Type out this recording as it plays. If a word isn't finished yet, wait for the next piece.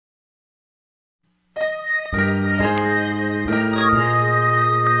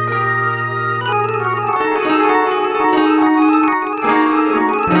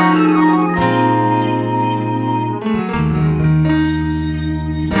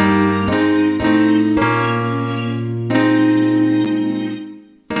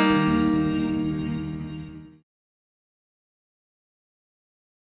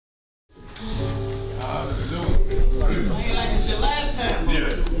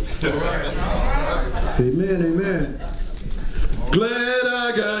Amen, amen. Glad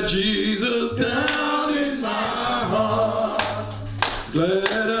I got Jesus down in my heart. Glad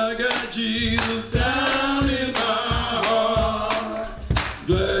I got Jesus down in my heart.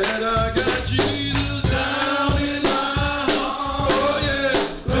 Glad I got Jesus down in my heart. Oh yeah.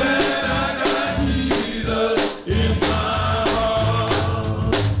 Glad I got Jesus in my heart.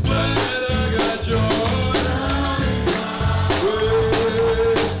 Glad I got joy down in my heart.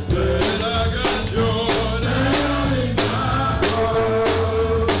 Glad I got joy down in my heart.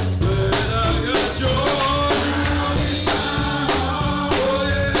 Glad I got joy down in my heart. Oh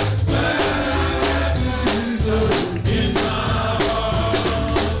yeah. Glad I got Jesus in my heart.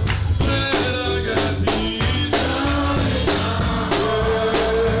 Glad I got peace down in my heart.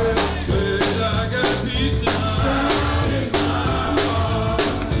 Glad I got peace down in my heart.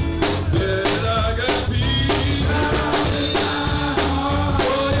 Glad I got peace down in my heart.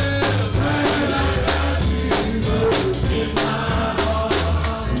 Oh yeah. Glad I got Jesus in my heart.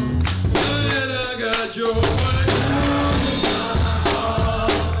 Glad I got joy down in my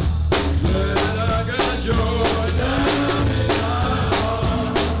heart. Glad I got joy down in my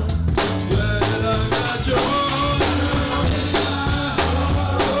heart. Glad I got joy down in my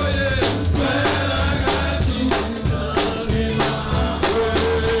heart. Oh yeah. Glad I got Jesus down in my heart. Well,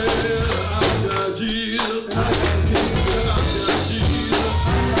 I got Jesus. I got Jesus. I got Jesus.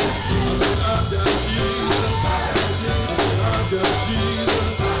 I got Jesus. I got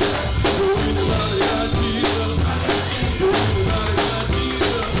Jesus. Do anybody got Jesus? Do anybody got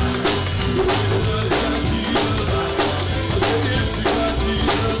Jesus? Do anybody got Jesus? If you got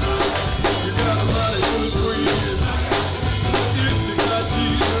Jesus, you got a mighty good friend. If you got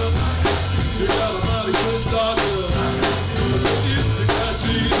Jesus, you got a mighty good doctor. If you got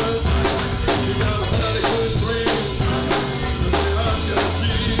Jesus, you got a mighty good friend. Say, I've got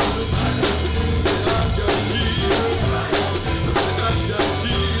Jesus. Say, I've got Jesus. Say, I've got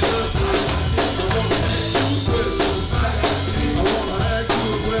Jesus. I want to ask you a question. I want to ask you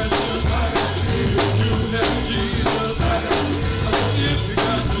a question. If you have Jesus, if you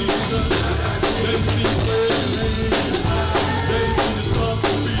got Jesus, let me pray your name. Let me see you stomp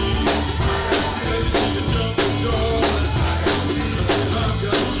your feet. Let me see you jump for joy. Say, I've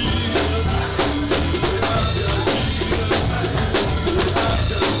got Jesus. Say, I've got Jesus. Say, I've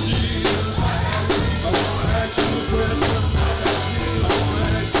got Jesus. I want to ask you a question. I want to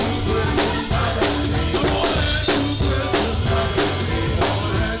ask you a question. I want to ask you a question. I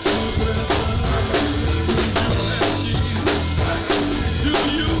want to ask you a question. Do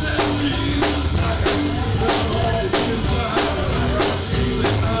you have Jesus? Down on the inside. Say,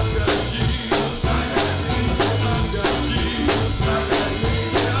 I've got Jesus. I've got Jesus.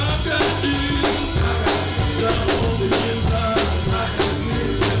 Say, I've got Jesus. Down on the inside.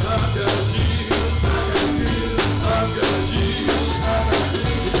 Say, I've got Jesus. I've got Jesus.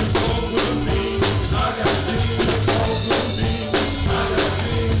 You walk with me. I got Jesus. You walk with me. I got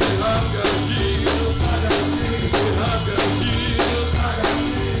Jesus. Say, I've got Jesus. Say, I've got Jesus.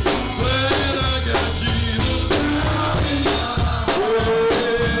 Glad I got Jesus.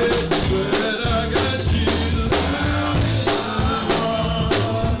 Glad I got Jesus.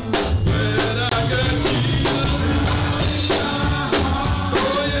 Glad I got Jesus.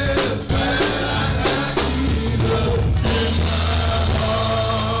 Oh yeah. Glad I got Jesus in my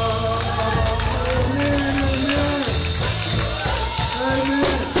heart. Amen.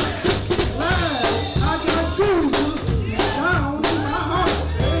 Glad I got Jesus down in my heart.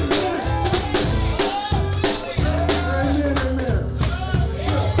 Amen. Amen.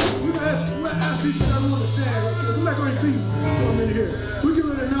 You ask people that want to stand. Come back on your feet for a minute here. We're getting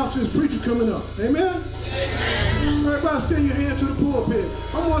ready to announce this preacher coming up. Amen? Everybody stand your hand to the pulpit.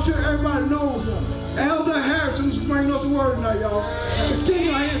 I want you everybody knows him. Elder Harrison is bringing us a word tonight, y'all. Extend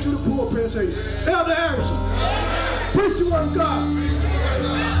your hand to the pulpit and say, Elder Harrison, preach the word of God.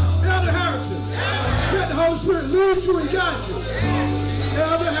 Elder Harrison, let the Holy Spirit lead you and guide you.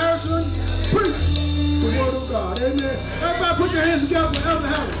 Elder Harrison, preach the word of God. Amen. Everybody put your hands together for Elder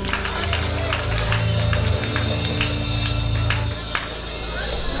Harrison.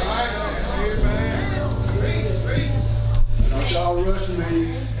 Don't y'all rush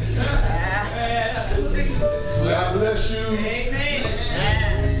me. God bless you. Amen.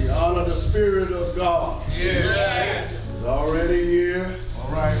 We honor the Spirit of God. Yeah. It's already here. All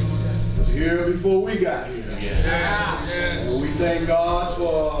right. It's here before we got here. Yeah. And we thank God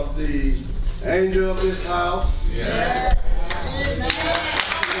for the angel of this house. Yeah.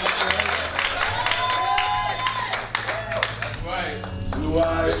 To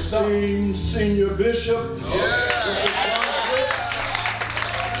our esteemed senior bishop.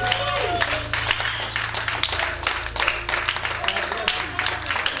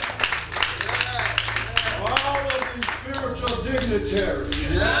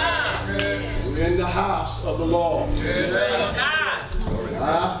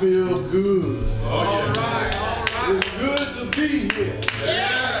 feel good. All right. It's good to be here.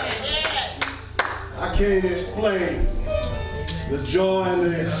 I can't explain the joy and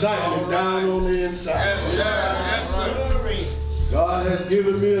the excitement down on the inside. Yes, sir. God has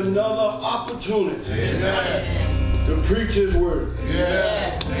given me another opportunity to preach His word.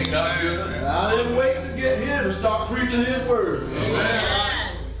 Yeah. Ain't God good? And I didn't wait to get here to start preaching His word.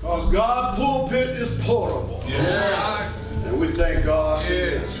 Because God's pulpit is portable. Yeah. And we thank God for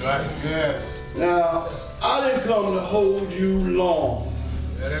Yes, this. right. Yes. Now, I didn't come to hold you long.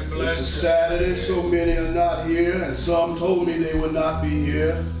 Let him This bless is you. Saturday, so many are not here, and some told me they would not be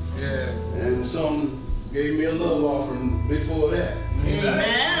here, Yeah. and some gave me a love offering before that.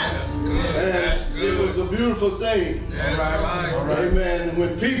 That's And it was good. a beautiful thing. That's right. Amen.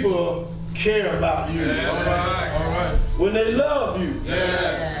 When people care about you, That's right. All right. when they love you,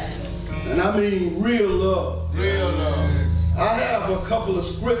 Yeah. and I mean real love. Real love. I have a couple of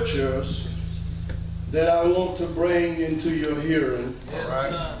scriptures that I want to bring into your hearing. All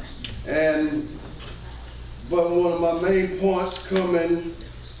right. But one of my main points coming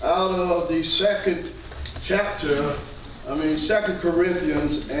out of the second chapter, 2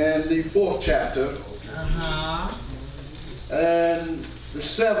 Corinthians and the 4th chapter, and the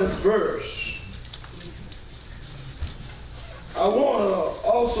 7th verse. I want to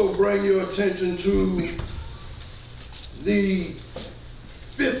also bring your attention to the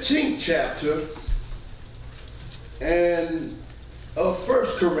 15th chapter and of 1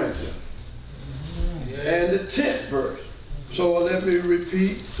 Corinthians and the 10th verse. So let me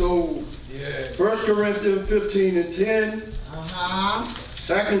repeat. So Yeah. 1 Corinthians 15 and 10,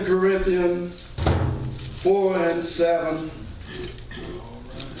 2 Corinthians 4 and 7,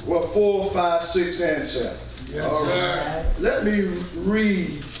 well 4, 5, 6, and 7. Yes, All right. sir. Let me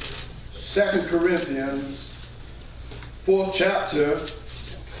read 2 Corinthians 4th chapter.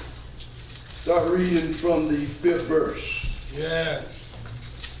 Start reading from the 5th verse. Yeah.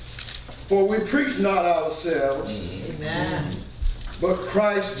 For we preach not ourselves, but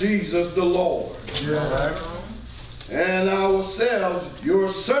Christ Jesus the Lord, Yeah. and ourselves your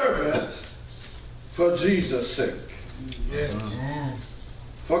servant for Jesus' sake. Yes.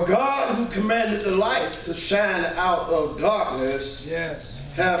 For God, who commanded the light to shine out of darkness, Yes.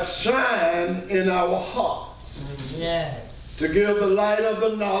 hath shined in our hearts, to give the light of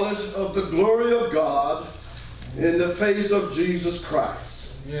the knowledge of the glory of God in the face of Jesus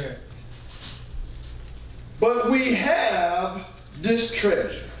Christ. Yeah. But we have this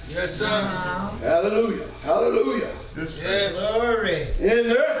treasure. Yes, sir. Hallelujah. Hallelujah. Yes.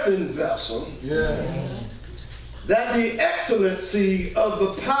 In earthen vessel, Yeah. that the excellency of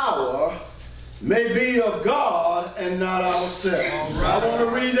the power may be of God and not ourselves. All right. I want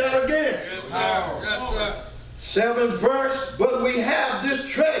to read that again. Yes, sir. Yes, sir. 7th verse, but we have this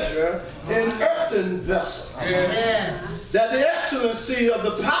treasure in earthen vessel, Yeah. that the excellency of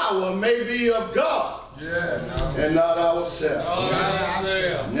the power may be of God Yeah. and not ourselves. All right,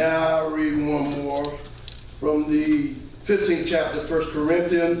 sir. Now I'll read one more from the 15th chapter, 1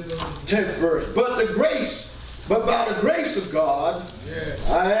 Corinthians, 10th verse. But by the grace of God,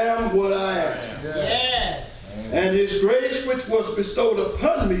 Yeah. I am what I am. Yeah. And His grace which was bestowed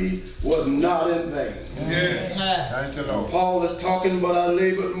upon me was not in vain. Yeah. Thank you, Lord. Paul is talking, but I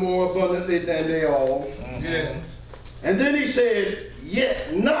labored more abundantly than they all. Yeah. And then he said,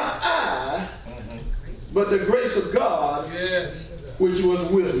 yet not I, but the grace of God Yes. which was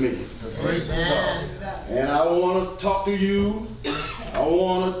with me. The grace of God. And I want to talk to you. I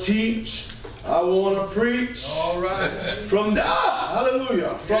want to teach. I want to preach All right. from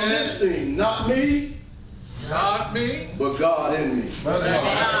hallelujah, from this thing. Not me, Not me. but God in me. But That's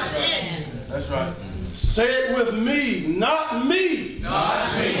God. right. That's right. Say it with me. Not me,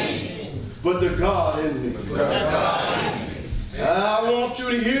 Not me. but the God in me. I want you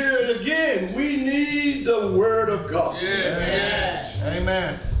to hear it again. We need the word of God. Yeah.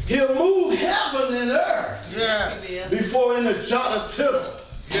 Amen. He'll move heaven and earth Yeah. before in a jot or tittle.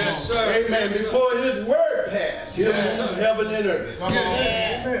 Yes, sir. Amen. Before his word pass, he'll move heaven and earth. Come on.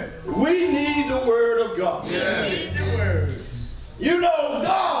 Yeah. We need the word of God. Yeah. You know,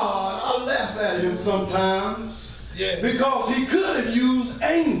 God, I laugh at him sometimes Yeah. because he could have used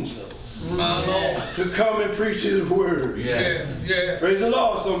angels My Lord. to come and preach his word. Yeah. Yeah. Praise the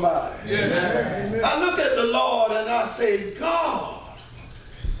Lord, somebody. Yeah. I look at the Lord and I say, God,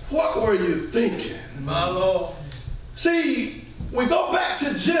 what were you thinking? My Lord. See, we go back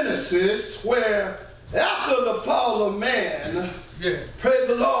to Genesis where after the fall of man, Yeah. praise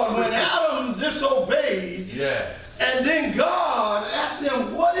the Lord, when Adam disobeyed, Yeah. and then God asked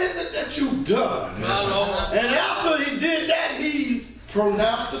him, what is it that you've done? My Lord. And after he did that, he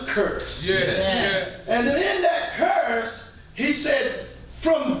pronounced a curse. Yeah. And in that curse, he said,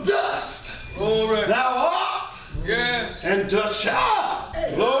 from dust Glory. thou art, Yes. and dust shall.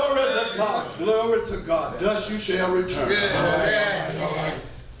 Glory to God. Glory to God. Dust you shall return. Yeah.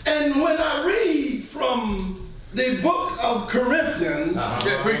 And when I read from the book of Corinthians,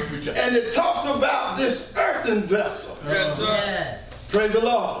 Yeah, preach. and it talks about this earthen vessel. Yes, sir. Praise the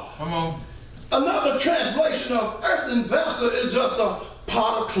Lord. Come on. Another translation of earthen vessel is just a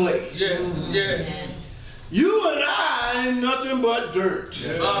pot of clay. Yeah. You and I ain't nothing but dirt.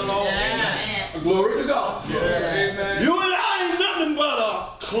 My Lord. Glory to God. Amen. You and I ain't nothing but a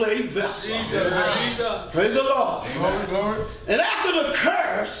clay vessel. Jesus. Praise the Lord. Glory. And after the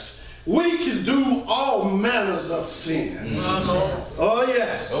curse, we can do all manners of sin. My Lord. Oh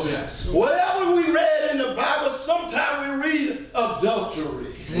yes. Oh, yes. Whatever we read in the Bible, sometimes we read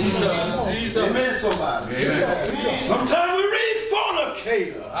adultery. Jesus. Amen, somebody. Amen. Sometimes we read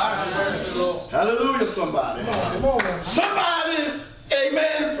fornicator. Hallelujah, somebody. Somebody,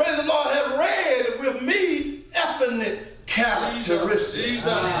 amen, praise the Lord, have read with me ethnic characteristics. Jesus.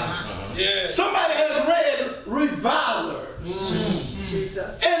 Yes. Somebody has read revilers.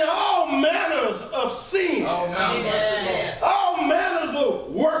 And all manners of sin. Oh, man. All manners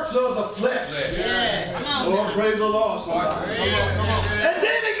of works of the flesh. Oh, praise the Lord, somebody. Come on. And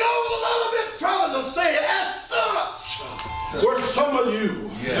then it goes a little bit further to say, as such were some of you.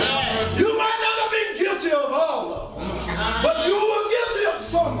 Yeah. You might not have been guilty of all of them, but you were guilty of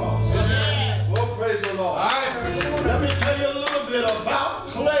some of them. Oh, praise the Lord. Let me tell you a little bit about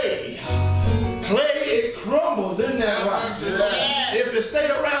clay. Clay, it crumbles, isn't that right? If it stay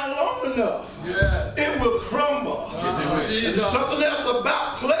around long enough, it will crumble. There's something else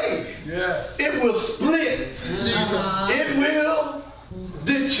about clay. It will split. It will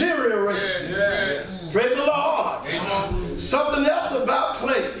deteriorate. Praise the Lord. Something else about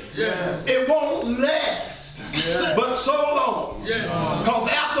clay. It won't last but so long. Because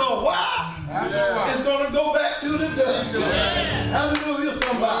after a while, it's going to go back to the dust. Hallelujah,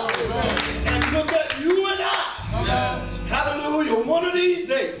 somebody. And look at you and I. Hallelujah. One of these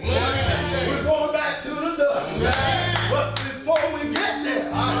days, we're going back to the dust. But before we get there,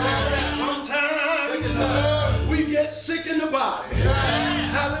 sometimes we get sick in the body.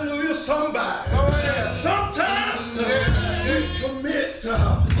 Hallelujah, somebody. Sometimes we commit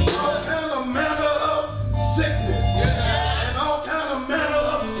all kind of manner of sickness and all kind of manner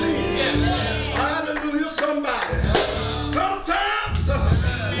of sin. Hallelujah, somebody. Sometimes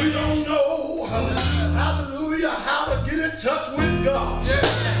we don't know, hallelujah, how to get in touch with God.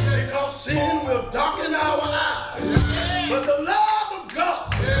 Because sin will darken our eyes. But the love of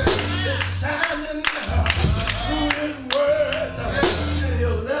God is shining through His word. And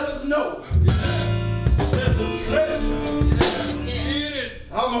He'll let us know there's a treasure.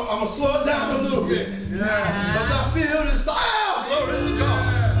 I'm going to slow it down a little bit. Because I feel this. Oh, glory to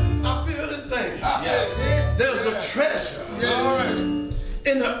God. I feel this thing. There's a treasure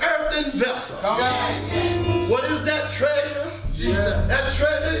in the earthen vessel. What is that treasure? That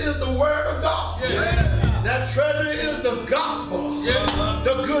treasure is the word of God. That treasure is the gospel.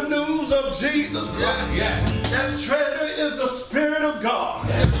 The good news of Jesus Christ. That treasure is the Spirit of God.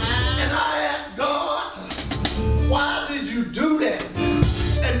 And I asked God, why did you do that?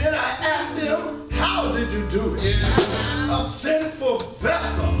 And then I asked Him, how did you do it? A sinful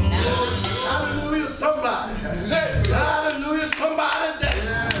vessel. Hallelujah, somebody. Hallelujah, somebody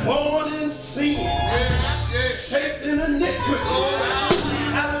that's born in sin. Shaped in iniquity.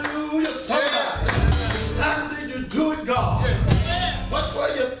 Hallelujah, somebody. How did you do it, God? What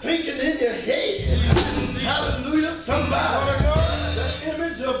were you thinking in your head? Hallelujah, somebody. The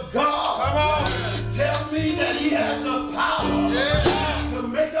image of God tell me that He has the power to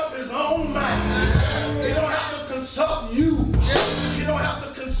make up His own mind. He don't have to consult you. He don't have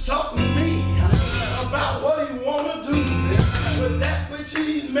to consult me about what He want to do with that which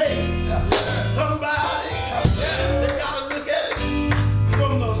He's made. Somebody, they got to look at it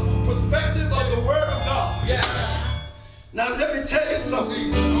from the perspective of the Word of God. Now let me tell you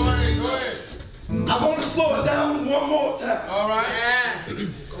something. I want to slow it down one more time. All right.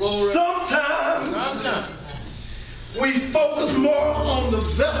 Sometimes we focus more on the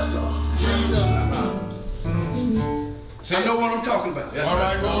vessel. So you know what I'm talking about. All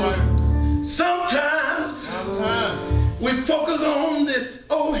right. Sometimes we focus on this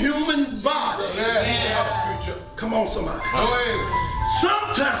old human body. Come on, somebody.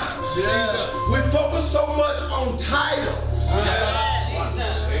 Sometimes we focus so much on titles.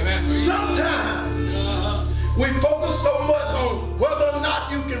 Sometimes we focus so much on whether or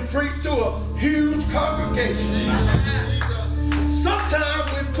not you can preach to a huge congregation.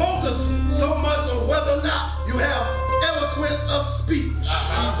 Sometimes we focus so much on whether or not you have eloquent of speech.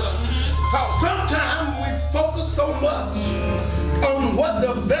 Sometimes we focus so much on what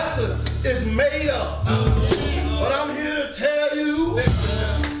the vessel is made of. But I'm here to tell you,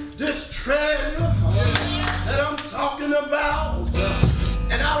 this treasure that I'm talking about,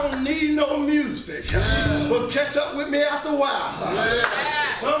 and I don't need no music, but catch up with me after a while.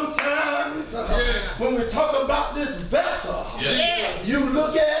 Sometimes when we talk about this vessel, you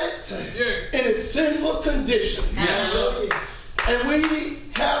look at it in its sinful condition. And we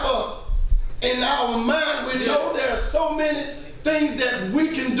have in our mind, we know there are so many things that we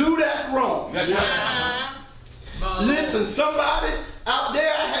can do that's wrong. Listen, somebody out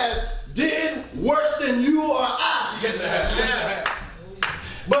there has did worse than you or I.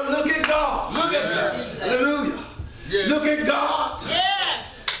 But look at God. Hallelujah. Look at God.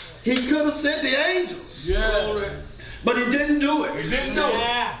 He could have sent the angels. But he didn't do it.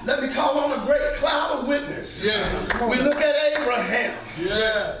 Let me call on a great cloud of witness. We look at Abraham.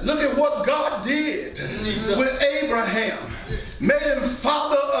 Look at what God did with Abraham. Made him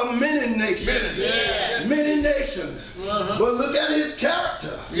father of many nations. Many nations. But look at his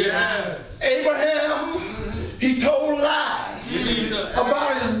character. Abraham, he told lies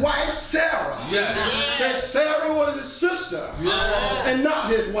about his wife Sarah. Said Sarah was his sister and not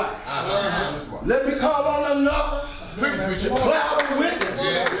his wife. Let me call on another cloud of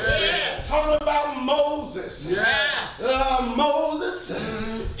witness. Talking about Moses. Moses,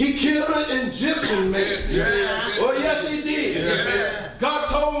 he killed an Egyptian man. Oh yes, he did. God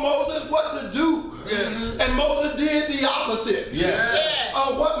told Moses what to do, and Moses did the opposite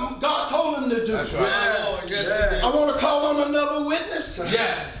of what God told him to do. I want to call on another witness.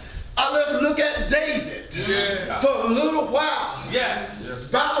 Let's look at David for a little while. The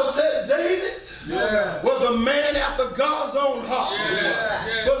Bible said David was a man after God's own heart.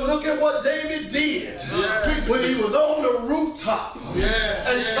 But look at what David did when he was on the rooftop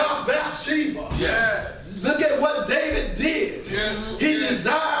and saw Bathsheba. Look at what David did. He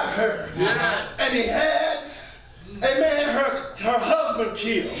desired her, and he had, her husband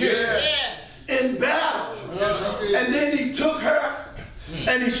killed in battle. And then he took her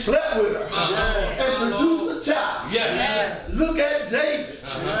and he slept with her and produced a child. Look at David.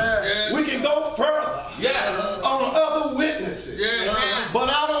 We can go further on other witnesses, but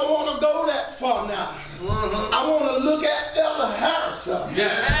I don't want to go that far now. I want to look at Elder Harrison.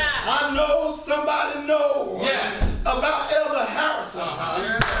 I know somebody knows about Elder Harrison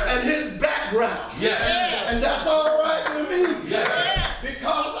and his background, and that's all right with me,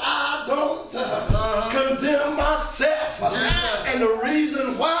 because I don't condemn myself. And the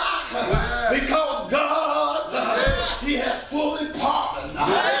reason why, because God, he has fully pardoned.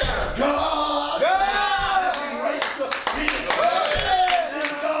 God has erased the sin.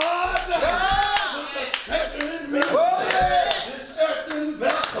 And God put the treasure in me. This earthen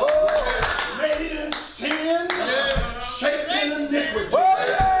vessel made in sin, shaped in iniquity.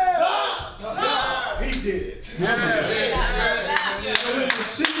 God, he did it. And when you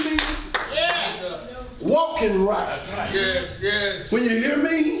see me walking right, when you hear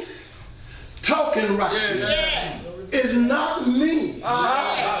me talking right, it's not me.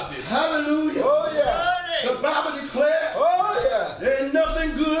 Hallelujah. The Bible declares there ain't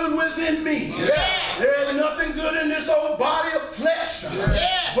nothing good within me. There ain't nothing good in this old body of flesh.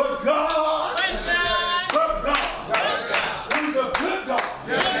 But God, he's a good God.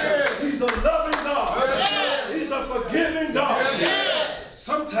 He's a loving God. He's a forgiving God.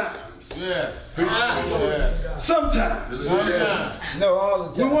 Sometimes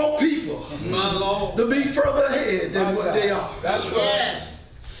we want people to be further ahead than what they are. That's right.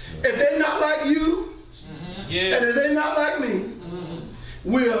 If they're not like you, and if they're not like me,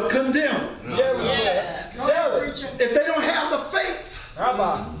 we'll condemn them. If they don't have the faith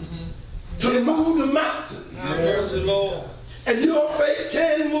to move the mountain, and your faith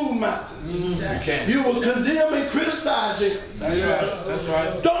can move mountains, you will condemn and criticize them. That's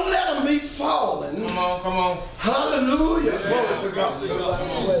right. Don't let them be falling. Come on. Hallelujah. Glory to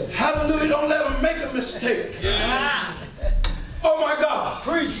God. Hallelujah. Don't let them make a mistake. Oh my God.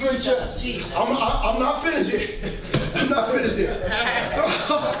 Preach, preacher. I'm not finished yet. I'm not finished yet.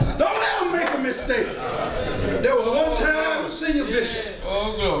 Don't let them make a mistake. There was one time, senior bishop,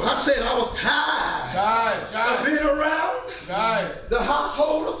 I said I was tired of being around the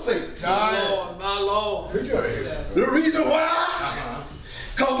household of faith. My Lord. The reason why?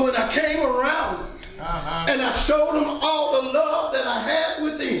 Because when I came around them, and I showed them all the love that I had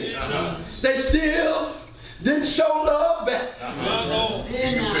within, they still didn't show love back. You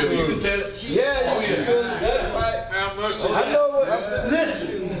can feel it. You can tell it. That's right. Have mercy. I know what.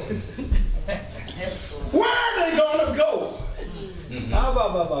 Listen. Where are they gonna go?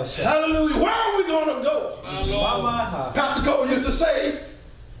 Hallelujah. Where are we gonna go? Pastor Cole used to say,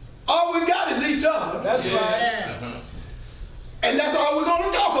 all we got is each other. That's right. And that's all we're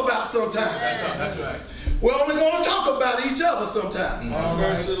gonna talk about sometimes. That's right. We're only gonna talk about each other sometimes. Have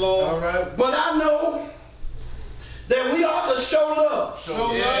mercy, Lord. All right. But I know that we ought to show love. Show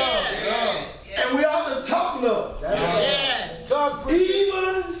love. Yeah. And we ought to talk love.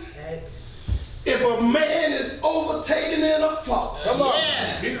 Even if a man is overtaken in a fault. Come on.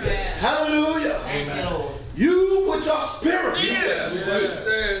 Hallelujah. Amen. You which are spiritual.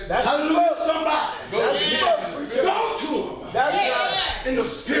 Hallelujah. Somebody. Go to him. That's right. In the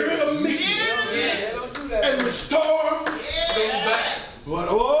spirit of meekness. And restore him back. But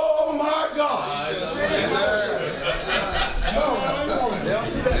oh my God.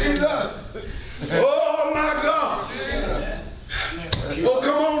 Jesus. Oh my God. Oh,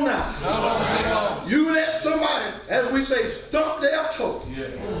 come on now. You let somebody, as we say, stump their toe.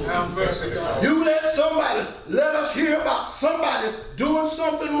 You let somebody, let us hear about somebody doing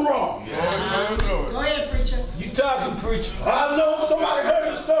something wrong. Go ahead, preacher. You talking, preacher. I know somebody heard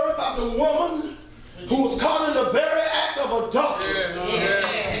a story about the woman who was caught in the very act of adultery.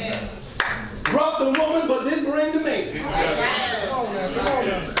 Yes. Brought the woman but didn't bring the man.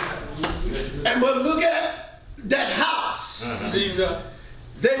 And but look at that house.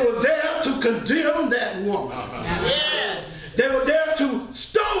 They were there to condemn that woman. They were there to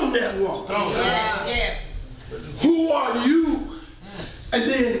stone that woman. Yes. Who are you? And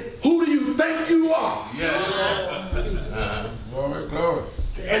then who do you think you are? Glory, glory.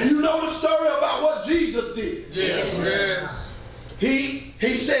 And you know the story about what Jesus did. He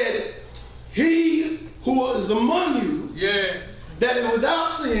said, he who is among you that is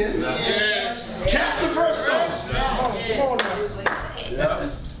without sin, cast the first stone.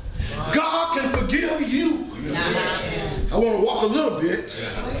 God can forgive you. I want to walk a little bit.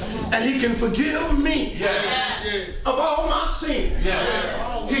 And he can forgive me of all my sins.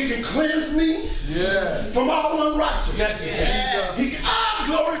 He can cleanse me from all unrighteousness.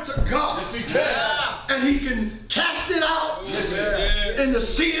 Glory to God. And he can cast it out in the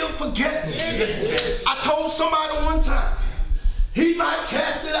sea of forgetfulness. I told somebody one time, he might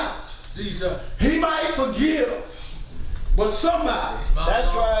cast it out. He might forgive. But somebody That's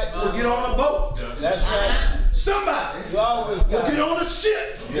right. will get on a boat. That's right. Somebody You always will got get it. on a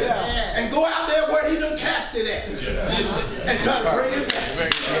ship Yeah. and go out there where he done cast it at and try to bring it back.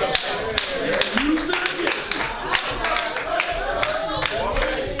 Use it again.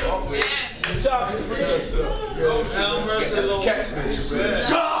 You talking, preacher. Have mercy, Lord.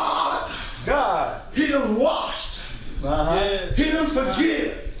 God, he done washed. He done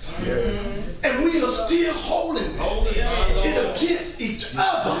forgive. And we are still holding it against each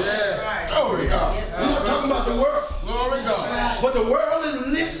other. Glory, God. I'm not talking about the world. Glory, God. But the world is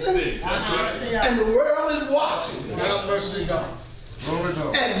listening and the world is watching. Have mercy, God. Glory,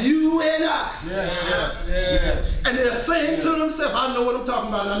 God. And you and I. Yes. And they're saying to themselves, I know what I'm talking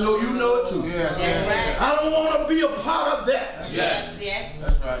about. And I know you know it too. Yes. I don't want to be a part of that. Yes.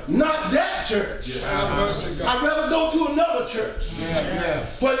 That's right. Not that church. Have mercy, God. I'd rather go to another church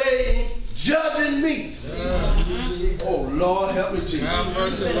where they ain't judging me. Oh, Lord, help me, Jesus. Have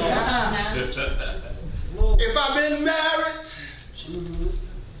mercy, Lord. If I've been married,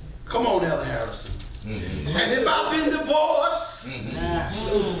 come on, Elder Harrison. And if I've been divorced,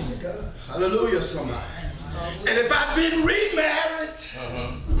 hallelujah, somebody. And if I've been remarried,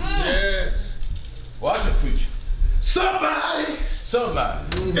 Yes. Watch it, preacher. somebody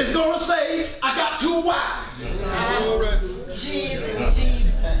is going to say, I got 2 wives. Glory. Jesus,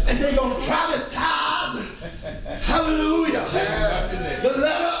 Jesus. And they're going to try to tie, hallelujah, the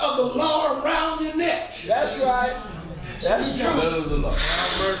letter of the law around your neck. That's right. That's true.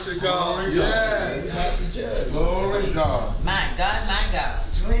 Have mercy, God. Yes. Glory, God. My God, my God.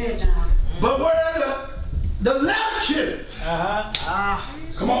 Go ahead, John. But where the letter killeth.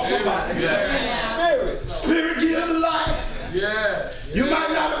 Come on, somebody. Spirit give life. Yes. You might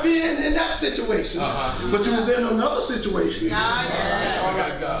not have been in that situation, but you was in another situation. All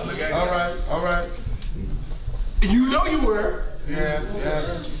right, God. Look at all right. You know you were.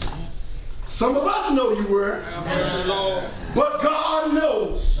 Yes. Some of us know you were. Have mercy, Lord. But God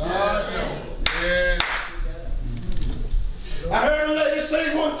knows. Yes. I heard a lady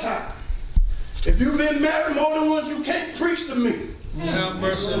say one time, if you've been married more than once, you can't preach to me. Have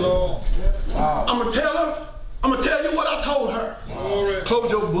mercy, Lord. I'm going to tell her, I'm going to tell you what I told her. Glory.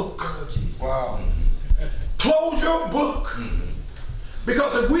 Close your book. Wow. Close your book.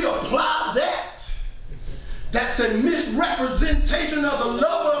 Because if we apply that that's a misrepresentation of the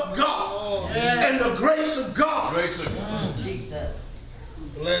love of God and the grace of God. Grace of God. Jesus.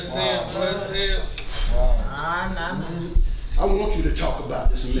 Bless him. Bless him. I want you to talk about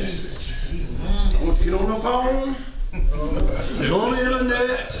this message. I want you to get on the phone, go on the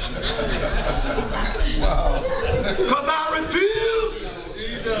internet, because I refuse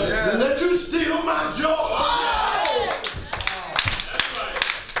to let you steal my joy.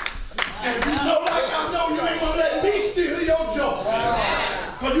 And if you know like I know, you ain't gonna let me steal your joy.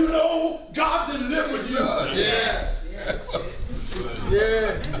 Because you know God delivered you. Yes.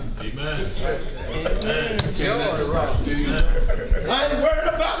 Yes. Amen. I ain't worried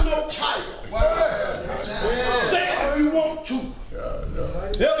about no title. Say it if you want to.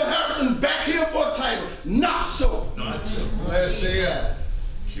 Elder Harrison back here for a title. Not so. Bless him.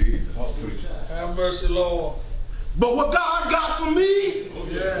 Jesus. Have mercy, Lord. But what God got for me,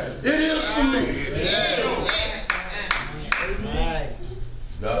 it is for me.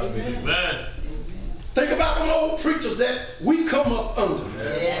 Amen. Think about them old preachers that we come up under.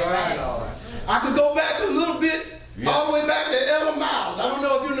 I could go back a little bit, all the way back to Ella Miles. I don't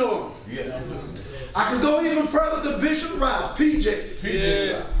know if you know him. I could go even further to Bishop Rice, PJ.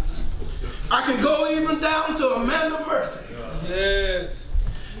 Yeah. I can go even down to Amanda Murphy. Yes.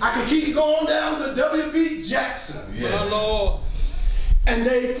 I can keep going down to W.B. Jackson. My Lord. And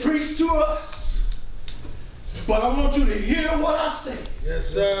they preach to us. But I want you to hear what I say. Yes,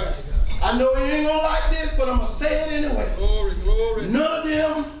 sir. I know you ain't gonna like this, but I'm gonna say it anyway. Glory, glory. None of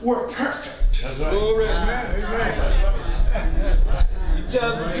them were perfect. That's right. Glory. You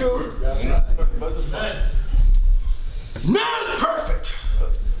tell the truth. None perfect,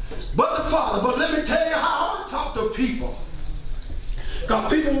 but the Father. But let me tell you how I talk to people.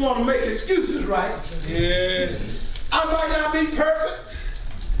 Because people want to make excuses, right? Yes. I might not be perfect,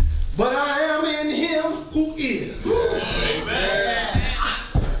 but I am in Him who is. Amen.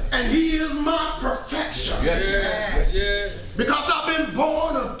 And He is my perfection. Yeah. Yeah. Because I've been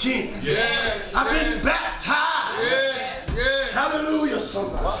born again. Yeah. I've been baptized. Yeah. Yeah. Hallelujah,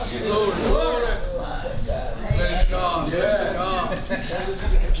 somebody. Glory, glory. Bless God. Bless God.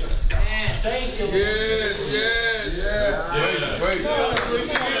 Thank you. Yes, yes, yes. Praise God.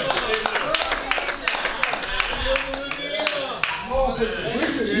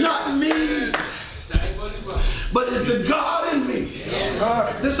 Not me, but it's the God in me.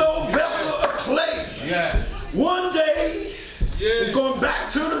 This old vessel of clay. Yeah. One day, it's going back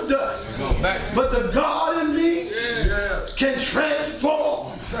to the dust. Go back to But the God in me can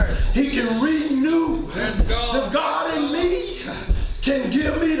transform. He can renew. The God in me can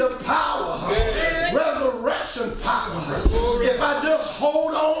give me the power, resurrection power. If I just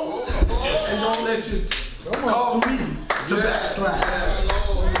hold on and don't let you cause me to backslide.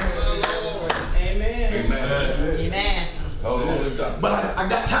 Amen. Amen. Holy God. But I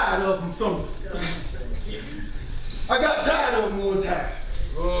got tired of them some. I got tired of them one time.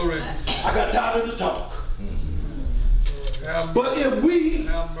 Glory. I got tired of the talk. Have But if we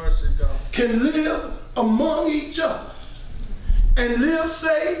mercy, God. can live among each other and live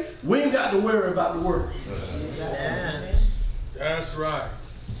safe, we ain't got to worry about the world. That's right.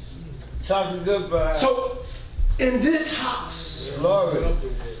 Talking good, brother. So in this house, Glory.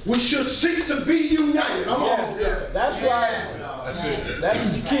 we should seek to be united. I'm almost done. That's right. That's it.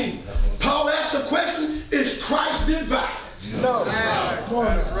 That's the key. Paul asked the question, is Christ divided? No.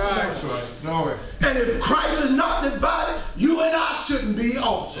 That's right. Glory. And if Christ is not divided, you and I shouldn't be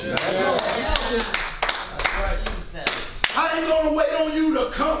also. Jesus. I ain't gonna wait on you to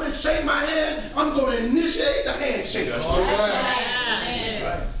come and shake my hand. I'm gonna initiate the handshake. All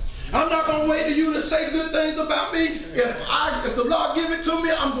right. I'm not gonna wait for you to say good things about me. If the Lord give it to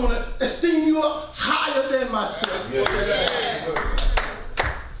me, I'm gonna esteem you up higher than myself.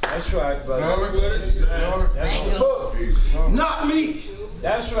 That's right, brother. Glory with it. That's the book. Not me,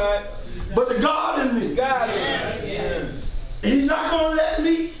 That's right. but the God in me. God is. He's not gonna let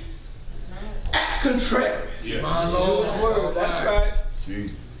me act contrary. My His Lord. word. That's right.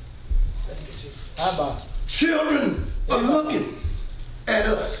 How about? Children are looking at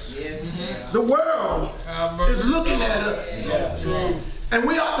us. The world Have mercy. is looking at us. Yes. And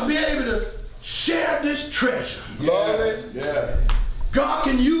we ought to be able to share this treasure. Glory. Yeah. God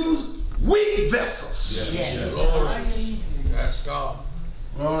can use weak vessels. Yes. That's God.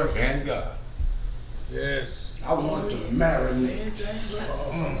 Glory. And God. Yes. I want to marinate.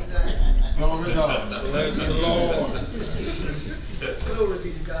 Glory to God. Bless the Lord.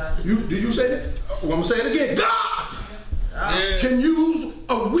 Did you say that? Well, I'm gonna say it again. God Yes. can use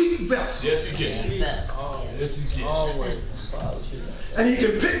a weak vessel. Yes, you can. Jesus. Yes, you can. Always. And He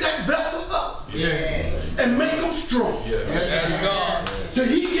can pick that vessel up and make them strong. That's God. Till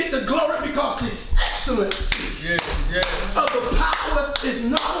he get the glory because the excellency of the power is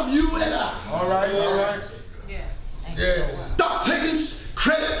not of you and I. All right, all right. Yes. Stop taking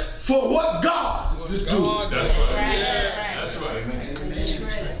credit for what God is doing. That's right. Yeah. That's right.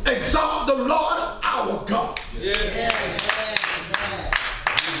 Exalt the Lord our God.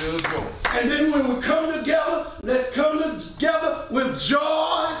 And then when we come together, let's come together with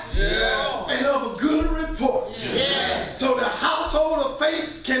joy and of a good report. So the household of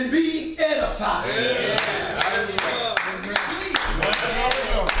faith can be edified.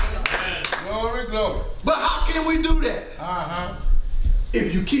 Glory, glory. But how can we do that?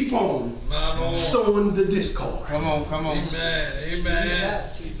 If you keep on sowing the discord. Come on, come on. Amen. Amen.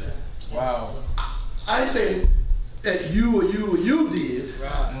 Wow. I ain't saying that you or you did,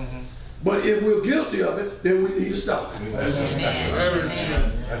 but if we're guilty of it, then we need to stop it. Very true.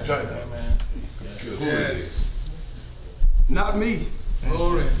 That's right, man. Yes. Not me.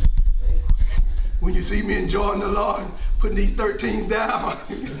 Glory. When you see me enjoying the Lord, putting these 13s down,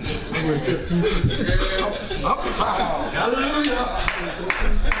 I'm proud. Hallelujah. I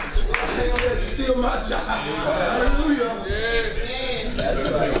ain't gonna let you steal my job. Hallelujah. I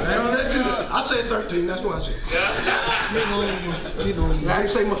ain't gonna let you. I said 13, that's what I said. I ain't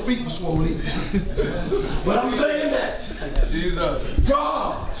say my feet were swollen. But I'm saying that Jesus.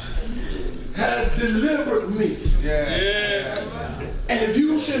 God has delivered me. And if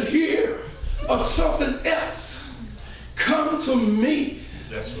you should hear of something else, come to me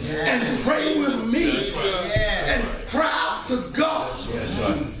and pray with me and cry out to God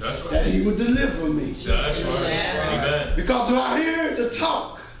that he would deliver me. Amen. Because if I hear the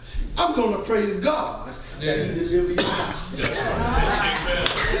talk, I'm going to pray to God that he deliver you.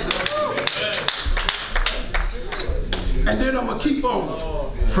 And then I'm going to keep on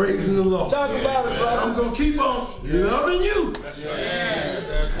praising the Lord. Talk about it, brother. I'm going to keep on loving you.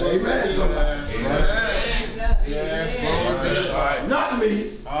 Amen, somebody. Not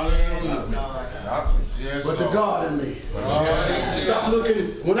me, but the God in me. Stop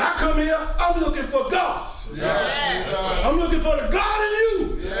looking. When I come here, I'm looking for God. I'm looking for the God in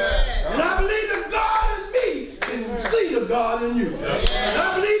you. And I believe the God in me can see the God in you. And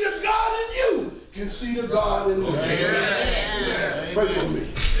I believe the God in you can see the God in me. Pray for me.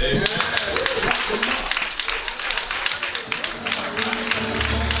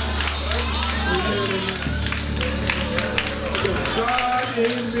 God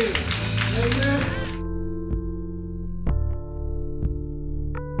in me. Amen.